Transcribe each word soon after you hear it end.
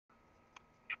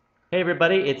Hey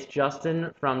everybody, it's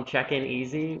Justin from Check-in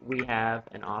Easy. We have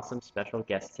an awesome special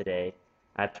guest today,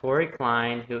 Tori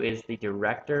Klein, who is the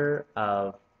Director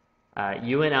of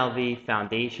UNLV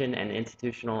Foundation and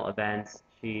Institutional Events.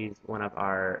 She's one of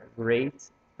our great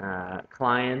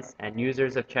clients and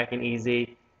users of Check-in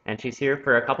Easy, and she's here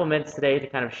for a couple minutes today to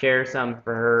kind of share some of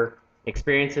her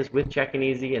experiences with Check-in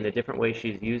Easy and the different ways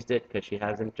she's used it, because she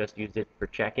hasn't just used it for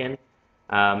check-in.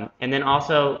 And then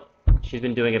also, she's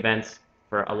been doing events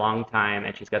for a long time,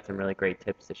 and she's got some really great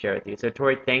tips to share with you. So,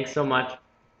 Tori, thanks so much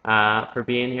for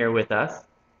being here with us.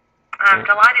 I'm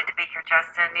delighted to be here,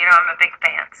 Justin. You know, I'm a big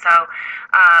fan. So,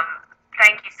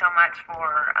 thank you so much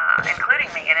for including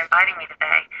me and inviting me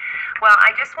today. Well,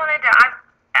 I just wanted to.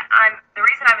 The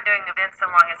reason I've been doing events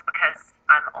so long is because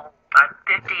I'm old. I'm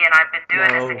 50, and I've been doing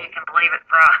this, if you can believe it,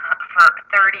 for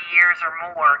 30 years or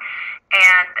more,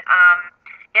 and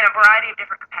in a variety of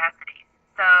different capacities.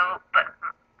 So, but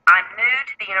I'm new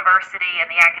to the university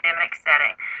and the academic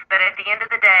setting, but at the end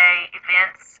of the day,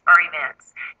 events are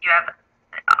events.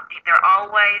 There are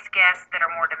always guests that are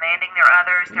more demanding than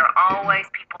others. There are always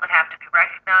people that have to be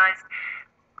recognized.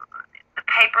 The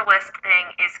paper list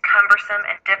thing is cumbersome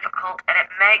and difficult, and it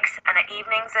makes an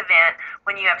evening's event,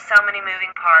 when you have so many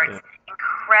moving parts,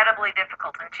 incredibly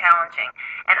difficult and challenging.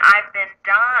 And I've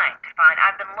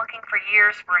been looking for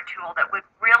years for a tool that would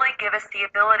really give us the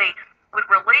ability, would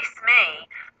release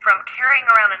me from carrying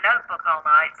around a notebook all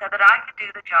night so that I could do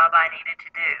the job I needed to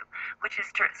do, which is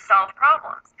to solve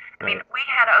problems. I mean, we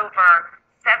had over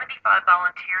 75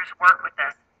 volunteers work with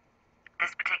us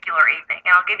this particular evening,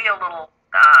 and I'll give you a little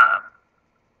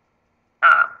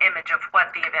image of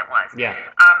what the event was.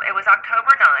 It was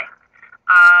October 9th.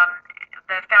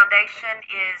 The foundation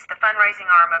is the fundraising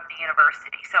arm of the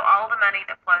university. So all the money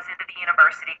that flows into the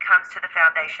university comes to the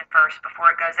foundation first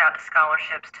before it goes out to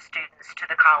scholarships, to students, to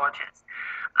the colleges.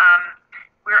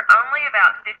 We're only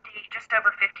about 50, just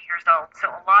over 50 years old,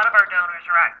 so a lot of our donors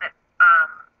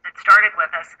that started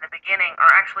with us in the beginning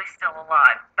are actually still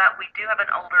alive. But we do have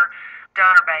an older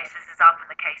donor base, as is often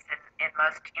the case in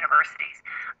most universities.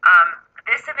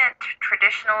 This event,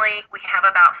 traditionally, we have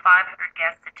about 500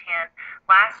 guests attend.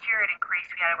 Last year it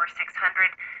increased, we had over 600.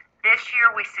 This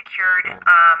year we secured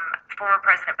former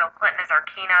President Bill Clinton as our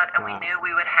keynote, and we knew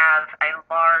we would have a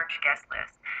large guest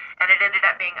list. And it ended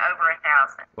up being over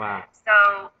 1,000. Wow.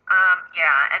 So,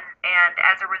 and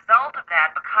as a result of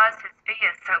that, because his fee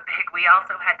is so big, we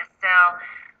also had to sell,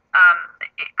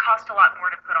 it cost a lot more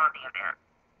to put on the event.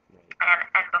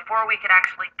 And before we could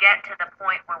actually get to the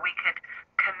point where we could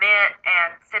commit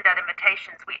and send out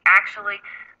invitations, we actually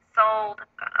sold.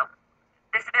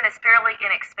 This event is fairly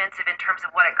inexpensive in terms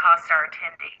of what it costs our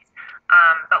attendees,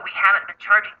 but we haven't been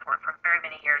charging for it for very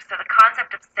many years. So the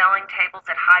concept of selling tables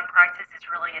at high prices is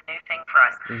really a new thing for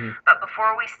us. But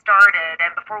before we started,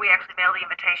 and before we actually mailed the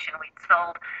invitation, we'd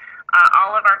sold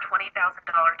all of our $20,000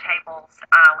 tables.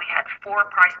 We had 4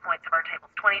 price points of our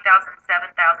tables: 20,000,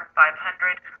 7,500,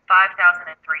 5,000,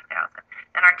 and 3,000.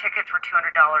 And our tickets were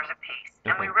 $200 a piece.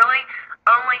 And we really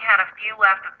only had a few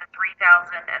left of the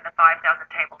 3,000 and the 5,000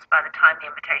 tables by the time the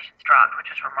invitations dropped,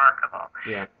 which is remarkable.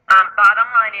 Bottom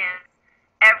line is,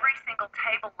 every single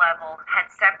table level had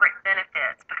separate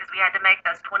benefits because we had to make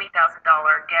those $20,000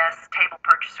 guest table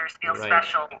purchasers feel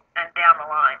special and down the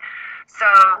line.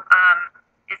 So,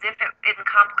 as if it isn't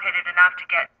complicated enough to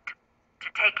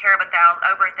take care of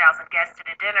over 1,000 guests at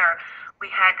a dinner, we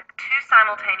had 2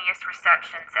 simultaneous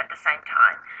receptions at the same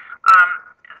time.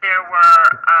 There were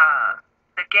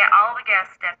all the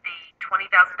guests at the $20,000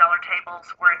 tables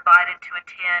were invited to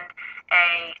attend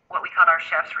what we called our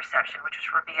chef's reception, which was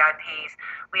for VIPs.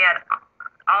 We had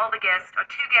all the guests, or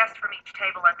 2 guests from each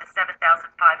table at the 7,500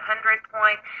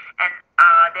 point, and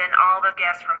then all the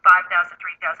guests from 5,000,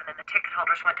 3,000, and the ticket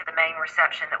holders went to the main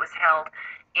reception that was held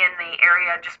in the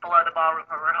area just below the ballroom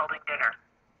where we were holding dinner.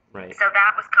 So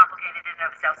that was complicated in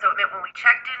and of itself. So it meant when we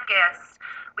checked in guests,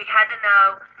 we had to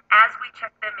know, as we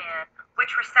checked them in,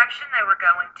 which reception they were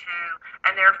going to,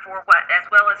 and therefore as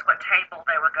well as what table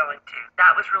they were going to.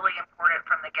 That was really important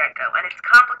from the get-go. And it's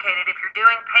complicated. If you're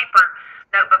doing paper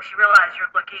notebooks, you realize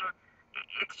you're looking,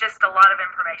 it's just a lot of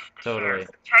information to share.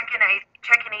 So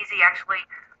Check-in Easy actually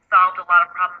solved a lot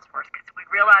of problems for us, because we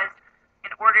realized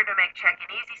in order to make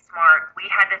Check-in Easy smart, we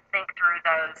had to think through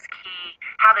those key,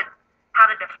 how to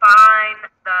define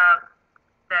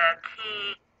the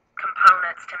key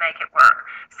components to make it work.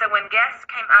 So when guests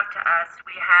came up to us,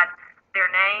 we had their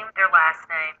name, their last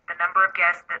name, the number of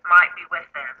guests that might be with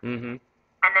them.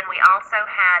 And then we also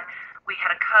had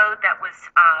a code that was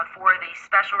for the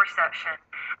special reception.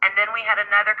 And then we had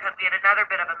another code. We had another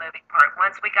bit of a moving part.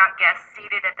 Once we got guests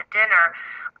seated at the dinner,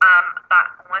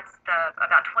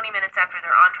 about 20 20 minutes after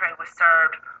their entree was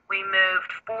served, we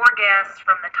moved 4 guests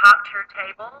from the top tier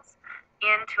tables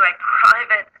into a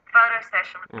private photo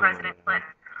session with President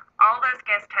Clinton. All those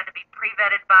guests had to be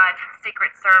pre-vetted by the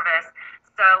Secret Service,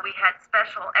 so we had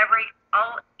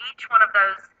each one of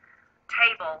those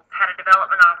tables had a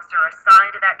development officer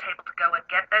assigned to that table to go and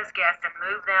get those guests and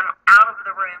move them out of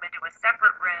the room into a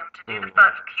separate room to do the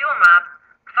photo, queue them up,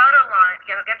 photo line,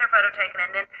 get their photo taken,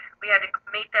 and then we had to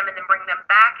meet them and then bring them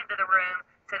back into the room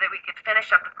so that we could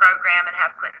finish up the program and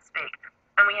have Clinton speak.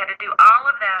 And we had to do all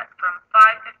of that from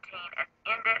 5:15 and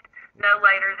end it no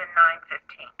later than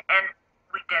 9:15. And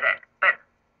we did it. But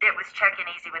it was check-in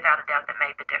easy without a doubt that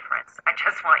made the difference. I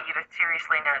just want you to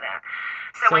seriously know that.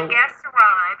 So when guests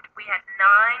arrived, we had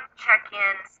 9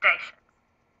 check-in stations.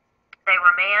 They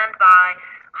were manned by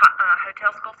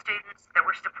hotel school students that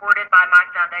were supported by my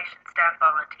foundation staff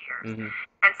volunteers.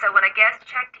 And so when a guest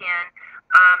checked in,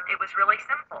 it was really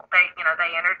simple. They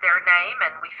entered their name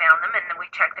and we found them and then we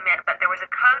checked them in. But there was a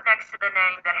code next to the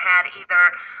name that had either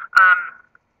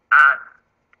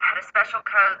had a special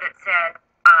code that said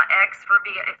X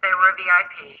if they were a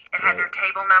VIP. It had their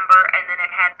table number, and then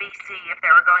it had BC if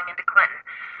they were going into Clinton.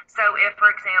 So if, for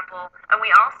example, and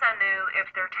we also knew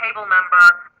if their table number,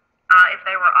 if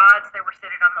they were odds, they were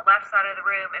seated on the left side of the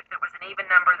room. If there was an even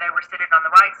number, they were seated on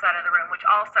the right side of the room, which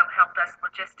also helped us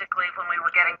logistically when we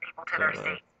were getting people to their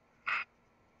seats.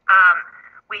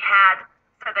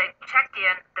 So they checked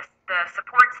in, the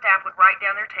support staff would write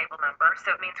down their table number,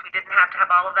 so it means we didn't have to have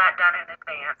all of that done in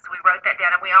advance. We wrote that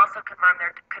down, and we also confirmed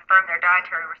their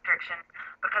dietary restrictions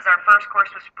because our first course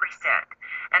was preset.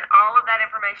 And all of that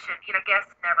information,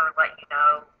 guests never let you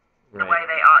know the way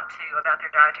they ought to about their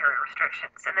dietary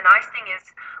restrictions. And the nice thing is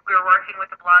we were working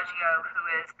with the Bellagio, who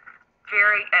is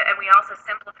and we also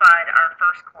simplified our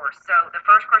first course. So the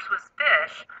first course was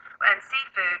fish and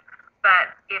seafood,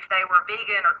 but if they were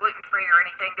vegan or gluten-free or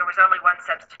anything, there was only one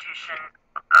substitution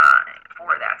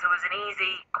for that. So it was an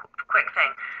easy, quick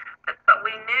thing. But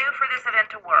we knew for this event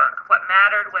to work, what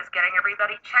mattered was getting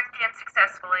everybody checked in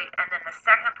successfully, and then the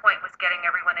second point was getting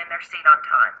everyone in their seat on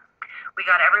time. We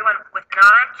got everyone with 9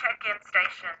 check-in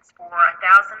stations for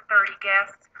 1,030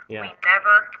 guests. We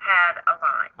never had a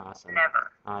line. Awesome. Never.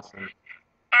 Awesome.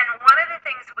 And one of the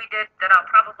things we did that I'll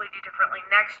probably do differently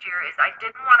next year is I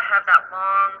didn't want to have that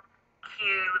long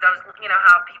queue, those,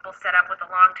 how people set up with the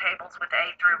long tables with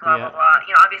A through blah, blah, blah.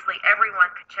 Obviously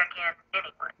everyone could check in,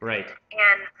 anyone. Right.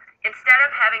 And instead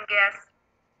of having guests,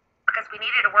 because we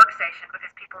needed a workstation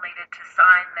because people needed to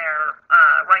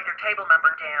write their table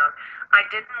number down, I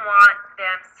didn't want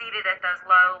them seated at those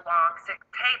low, long, sick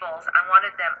tables. I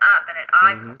wanted them up and at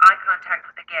eye contact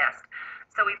with the guest.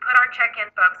 So we put our check-in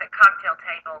folks at cocktail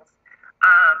tables.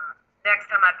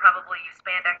 Next time I'd probably use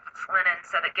spandex linen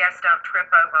so that guests don't trip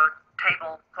over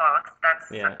tablecloths. That's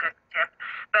a good tip.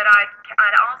 But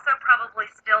I'd also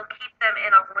probably still keep them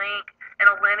in a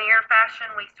linear fashion.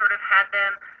 We sort of had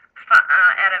them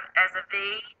as a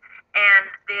V, and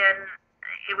then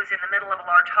it was in the middle of a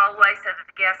large hallway so that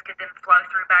the guests could then flow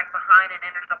through back behind and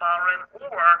enter the ballroom.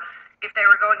 Or if they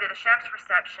were going to the chef's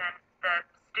reception, the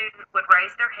student would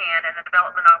raise their hand and the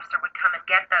development officer would come and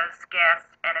get those guests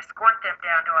and escort them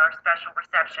down to our special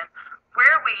reception,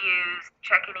 where we used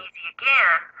check-in easy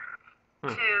again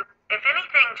to, if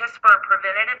anything, just for a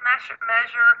preventative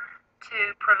measure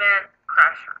to prevent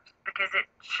crashers, because it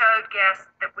showed guests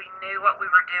that we knew what we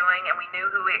were doing and we knew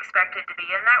who we expected to be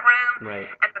in that room. Right.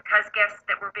 And because guests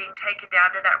that were being taken down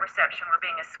to that reception were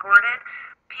being escorted,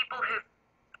 people who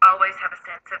always have a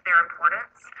sense of their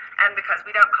importance, and because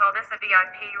we don't call this a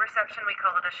VIP reception, we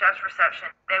call it a chef's reception,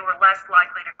 they were less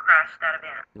likely to crash that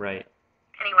event. Right.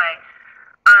 Anyway,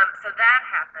 so that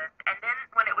happened, and then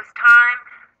when it was time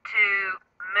to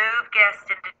move guests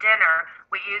into dinner,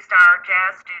 we used our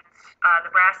jazz students,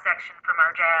 the brass section from our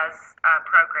jazz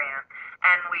program,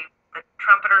 and the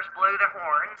trumpeters blew the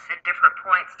horns at different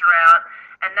points throughout,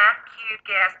 and that cued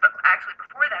guests. But actually,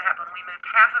 before that happened, we moved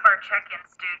half of our check-in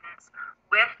students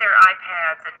with their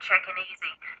iPads and check-in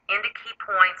easy into key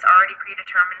points already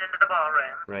predetermined into the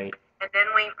ballroom. Right. And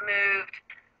then we moved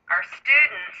our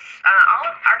students, all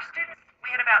of our students. We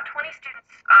had about 20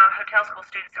 students, hotel school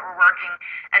students that were working,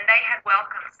 and they had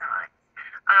welcome signs.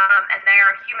 And they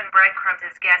are human breadcrumbs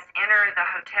as guests enter the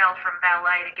hotel from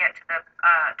valet to get to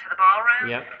the ballroom.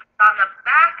 Yep. On the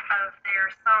back of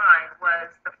their sign was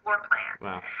the floor plan.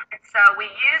 Wow. And so we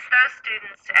used those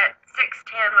students at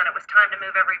 6:10 when it was time to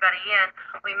move everybody in.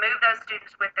 We moved those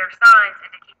students with their signs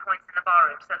into key points in the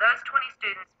ballroom. So those 20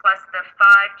 students plus the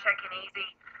 5 check-in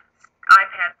easy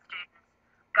iPad students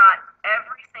got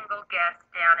every single guest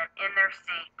down and in their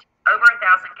seat, over 1,000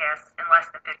 guests in less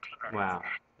than 15 minutes. Wow,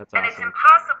 that's And it's awesome.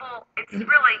 impossible. It's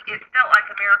really, it felt like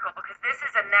a miracle because this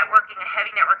is a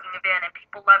heavy networking event, and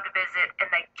people love to visit, and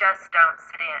they just don't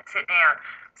sit down.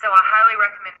 So I highly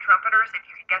recommend trumpeters if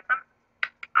you can get them.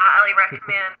 I highly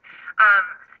recommend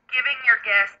giving your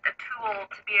guests a tool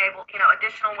to be able,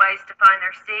 additional ways to find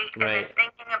their seat, and then Right.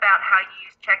 thinking about how you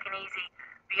use Check-in Easy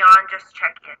beyond just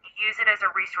check-in. You use it as a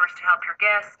resource to help your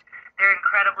guests. They're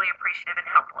incredibly appreciative and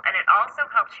helpful. And it also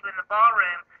helps you in the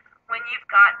ballroom when you've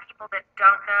got people that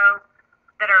don't know,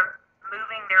 that are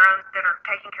that are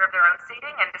taking care of their own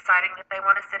seating and deciding that they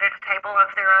want to sit at a table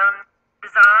of their own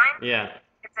design. Yeah.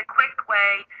 It's a quick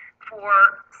way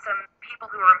for some people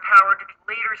who are empowered to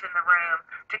be leaders in the room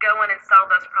to go in and solve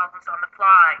those problems on the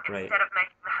fly Right. instead of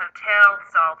making the hotel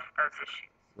solve those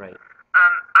issues. Right.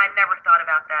 I never thought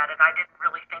about that, and I didn't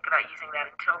really think about using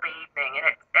that until the evening, and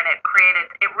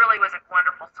it really was a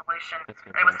wonderful solution, That's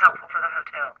and it was fantastic. helpful for the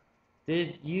hotel.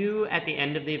 Did you, at the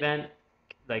end of the event,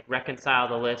 like reconcile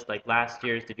the list? Like last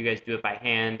year's, did you guys do it by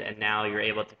hand, and now you're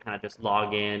able to kind of just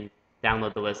log in,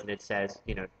 download the list, and it says,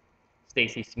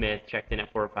 Stacy Smith checked in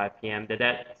at 4 or 5 p.m. Did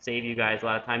that save you guys a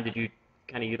lot of time? Did you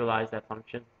kind of utilize that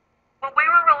function? Well, we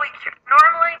were really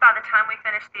normally by the time we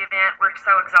finish the event, we're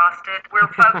so exhausted. We're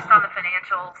focused on the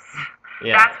financials.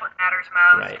 Yeah. That's what matters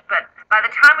most. Right. But by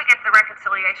the time we get to the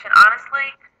reconciliation,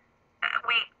 honestly,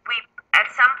 we at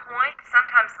some point,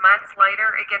 sometimes months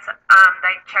later, it gets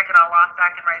they check it all off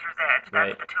back in Razor's Edge. That's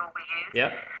Right. the tool we use.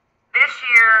 Yep. This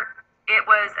year, it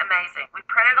was amazing. We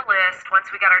printed a list once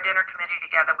we got our dinner committee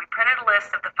together. We printed a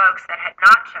list of the folks that had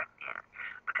not checked in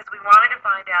because we wanted to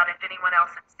find out if anyone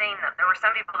else had seen them. There were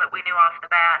some people that we knew off the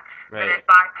bat that Right. had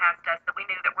bypassed us, that we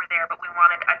knew that were there, but we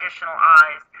wanted additional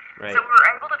eyes. Right. So we were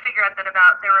able to figure out that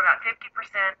there were about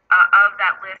 50% of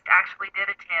that list actually did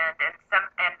attend,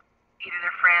 and either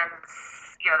their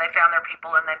friends, they found their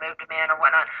people and they moved them in or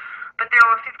whatnot. But there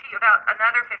were about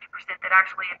another 50% that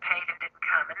actually had paid and didn't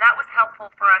come, and that was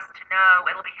helpful for us to know.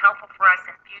 It'll be helpful for us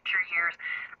in future years,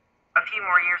 a few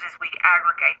more years, as we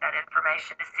aggregate that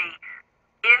information to see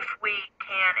if we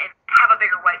can have a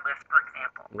bigger wait list, for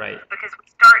example. Right. Because we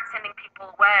start sending people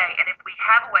away, and if we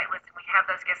have a wait list and we have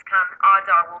those guests come, odds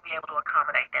are we'll be able to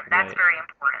accommodate them. That's Right. very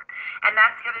important. And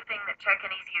that's the other thing that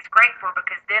Check-in Easy is great for,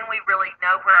 because then we really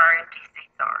know where our empty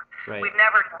seats are. Right. We've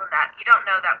never known that. You don't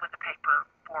know that with a paper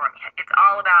form. It's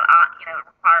all about, it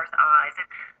requires eyes. And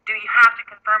do you have to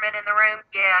confirm it in the room?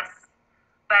 Yes.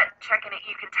 But checking it,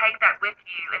 you can take that with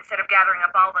you instead of gathering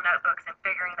up all the notebooks and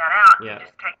figuring that out. Yeah. You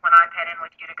just take one iPad in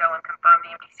with you to go and confirm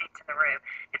the empty seats in the room.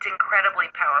 It's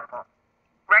incredibly powerful.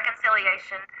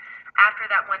 Reconciliation after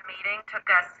that one meeting took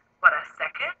us, a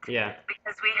second? Yeah.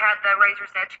 Because we had the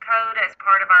Razor's Edge code as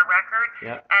part of our record.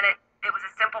 Yep. And it was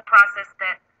a simple process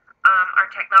that our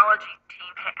technology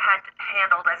team had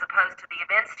handled as opposed to the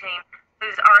events team,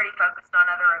 who's already focused on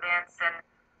other events and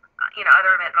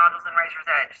other event modules in Razor's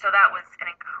Edge. So that was an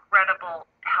incredible,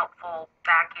 helpful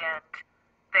back-end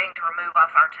thing to remove off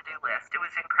our to-do list. It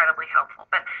was incredibly helpful.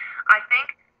 But I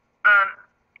think,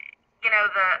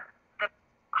 the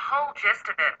whole gist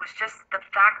of it was just the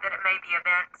fact that it made the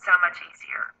event so much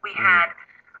easier. We had,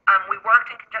 we worked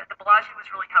in conjunction. The Bellagio was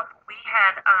really helpful. We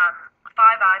had 5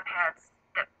 iPads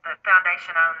that the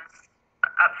foundation owns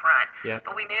up front. Yep.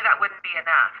 But we knew that wouldn't be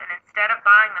enough. And instead of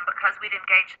buying them, because we'd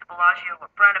engaged the Bellagio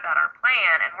up front about our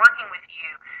plan and working with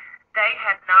you, they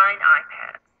had 9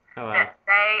 iPads Oh, wow. that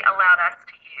they allowed us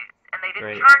to use. And they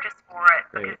didn't Great. charge us for it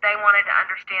because Great. they wanted to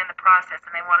understand the process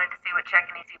and they wanted to see what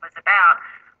Check-in Easy was about,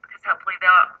 because hopefully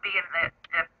they'll be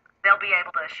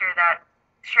able to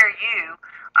share you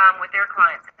with their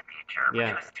clients in the future,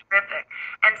 Yeah. which was terrific.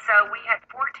 And so we had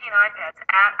 14 iPads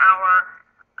at our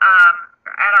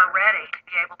ready to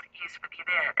be able to use for the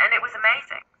event, and it was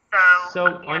amazing.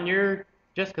 So Yeah. on your,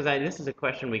 just because this is a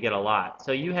question we get a lot.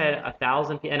 So you had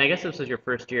 1,000 people, and I guess this was your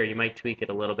first year. You might tweak it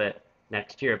a little bit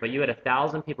next year, but you had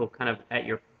 1,000 people kind of at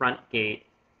your front gate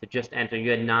to just enter.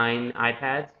 You had 9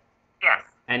 iPads, Yes.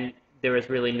 and there was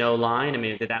really no line. I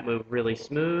mean, did that move really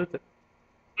smooth?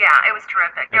 Yeah, it was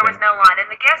terrific. There was Okay. no line, and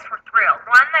the guests were thrilled.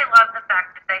 One, they loved the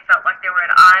fact that they felt like they were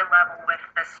at eye level with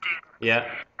the students. Yeah.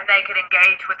 And they could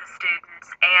engage with the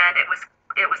students, and it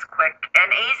was quick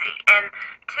and easy. And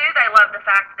 2, they loved the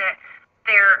fact that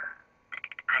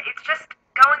it's just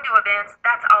going to events.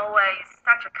 That's always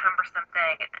such a cumbersome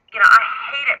thing. I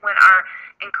hate it when our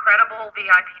incredible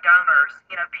VIP donors,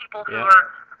 people who Yeah.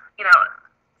 are,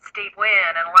 Steve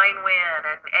Wynn and Lane Wynn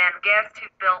and guests who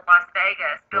built Las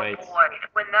Vegas, Bill Right. Boyd,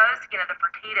 when those, the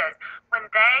Fertitas, when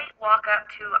they walk up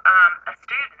to a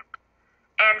student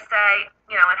and say,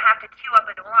 and have to queue up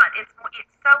into line. It's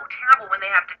so terrible when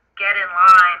they have to get in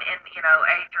line in,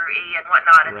 A through E and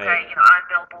whatnot and say, Right. I'm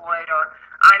Bill Boyd or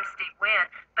I'm Steve Wynn.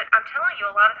 But I'm telling you,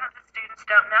 a lot of times the students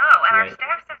don't know, and our Right.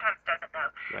 staff sometimes doesn't know.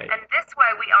 Right. And this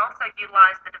way, we also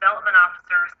utilize the development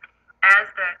officers as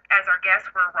our guests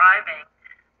were arriving.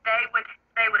 They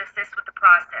would assist with the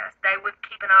process. They would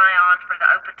keep an eye on for the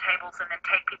open tables and then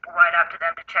take people right up to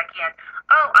them to check in.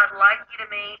 Oh, I'd like you to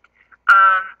meet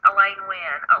Elaine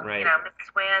Wynn. Oh, Right.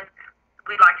 Mrs. Wynn,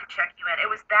 we'd like to check you in. It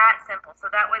was that simple. So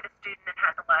that way the student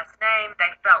had the last name. They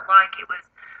felt like it was.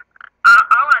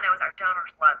 All I know is our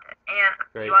donors loved it, and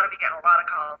Great. you ought to be getting a lot of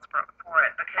calls for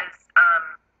it because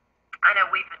I know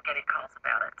we've been getting calls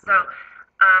about it. So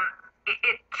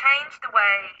it changed the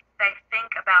way they think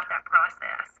about that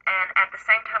process, and at the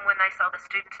same time, when they saw the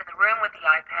students in the room with the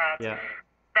iPads, Yeah.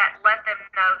 that let them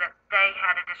know that they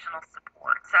had additional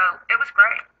support. So it was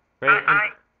great. Great.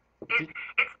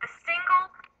 It's the single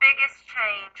biggest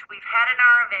change we've had in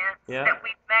our events that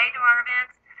we've made to our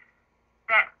events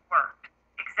that worked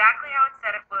exactly how it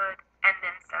said it would, and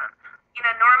then some.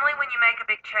 Normally when you make a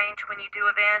big change when you do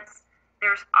events,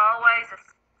 there's always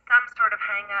some sort of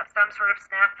hang-up, some sort of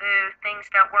snafu. Things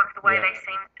don't work the way they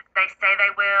say they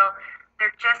will.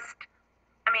 They're just,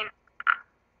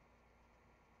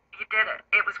 you did it.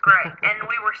 It was great. And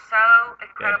we were so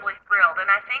incredibly thrilled. And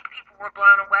I think people were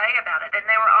blown away about it. And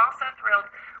they were also thrilled.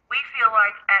 We feel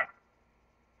like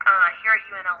here at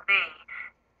UNLV,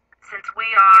 since we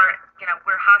are,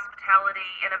 we're hospitality,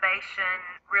 innovation,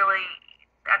 really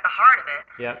at the heart of it,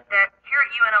 that here at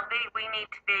UNLV, we need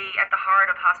to be at the heart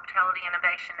of hospitality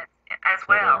innovation as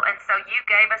well. And so you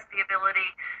gave us the ability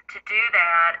to do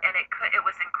that, and it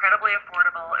was incredibly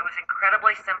affordable. It was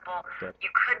incredibly simple. Good. You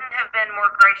couldn't have been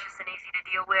more gracious and easy to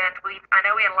deal with. I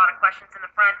know we had a lot of questions in the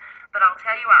front, but I'll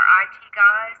tell you, our IT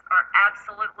guys are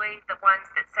absolutely the ones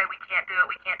that say we can't do it,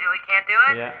 we can't do it, we can't do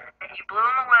it. Yeah. And you blew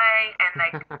them away, and they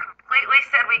completely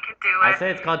said we could do it. I say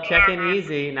it's called check-in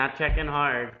easy, not check-in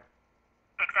hard.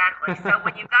 Exactly. So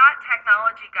when you've got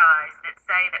technology guys that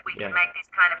say that we can Yeah. make these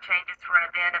kind of changes for an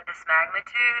event of this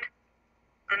magnitude,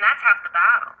 then that's half the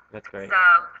battle. That's great. So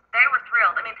they were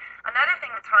thrilled. Another thing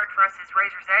that's hard for us is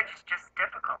Razor's Edge is just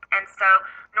difficult. And so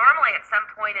normally at some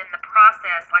point in the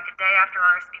process, like a day after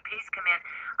RSVPs come in,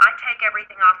 I take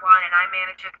everything offline and I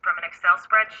manage it from an Excel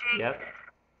spreadsheet. Yep.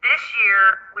 This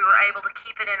year, we were able to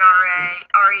keep it in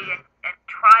RE, and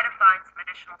try to find some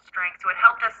additional strengths. So it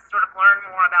helped us sort of learn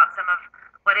more about some of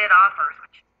what it offers,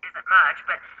 which isn't much,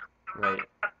 but Right.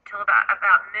 up till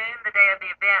about noon the day of the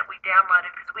event, we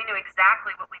downloaded because we knew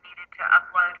exactly what we needed to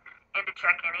upload into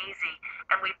Check-in Easy,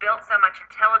 and we built so much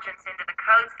intelligence into the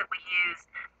codes that we used,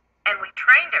 and we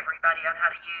trained everybody on how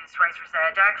to use Razor's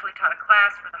Edge. I actually taught a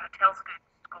class for the hotel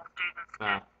school students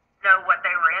to know what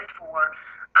they were in for.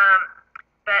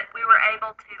 But we were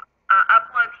able to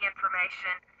upload the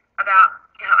information about,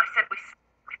 I said we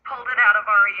pulled it out of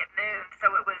RE at noon,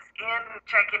 so it was in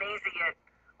Check-in Easy at,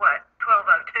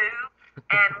 12:02,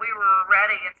 and we were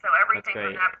ready, and so everything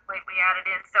from that point we added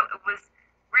in, so it was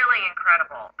really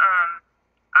incredible.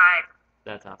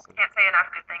 That's awesome. Can't say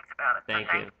enough good things about it.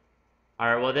 Thank you. All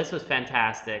right, well, this was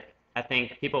fantastic. I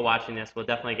think people watching this will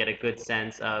definitely get a good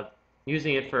sense of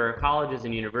using it for colleges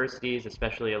and universities,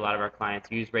 especially a lot of our clients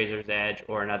use Razor's Edge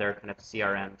or another kind of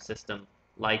CRM system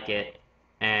like it.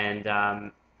 And,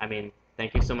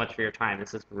 thank you so much for your time.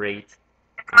 This is great.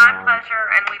 It's my pleasure,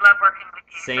 and we love working with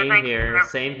you. Same here,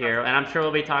 same here. And I'm sure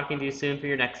we'll be talking to you soon for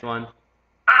your next one.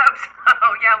 I hope so.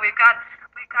 Yeah, we've got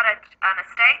an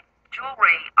estate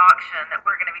jewelry auction that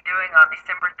we're going to be doing on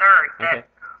December 3rd. That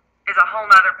is a whole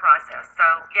nother process. So,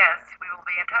 yes, we will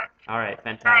be in touch. All right,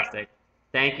 fantastic.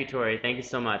 Thank you, Tori. Thank you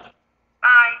so much.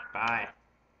 Bye. Bye.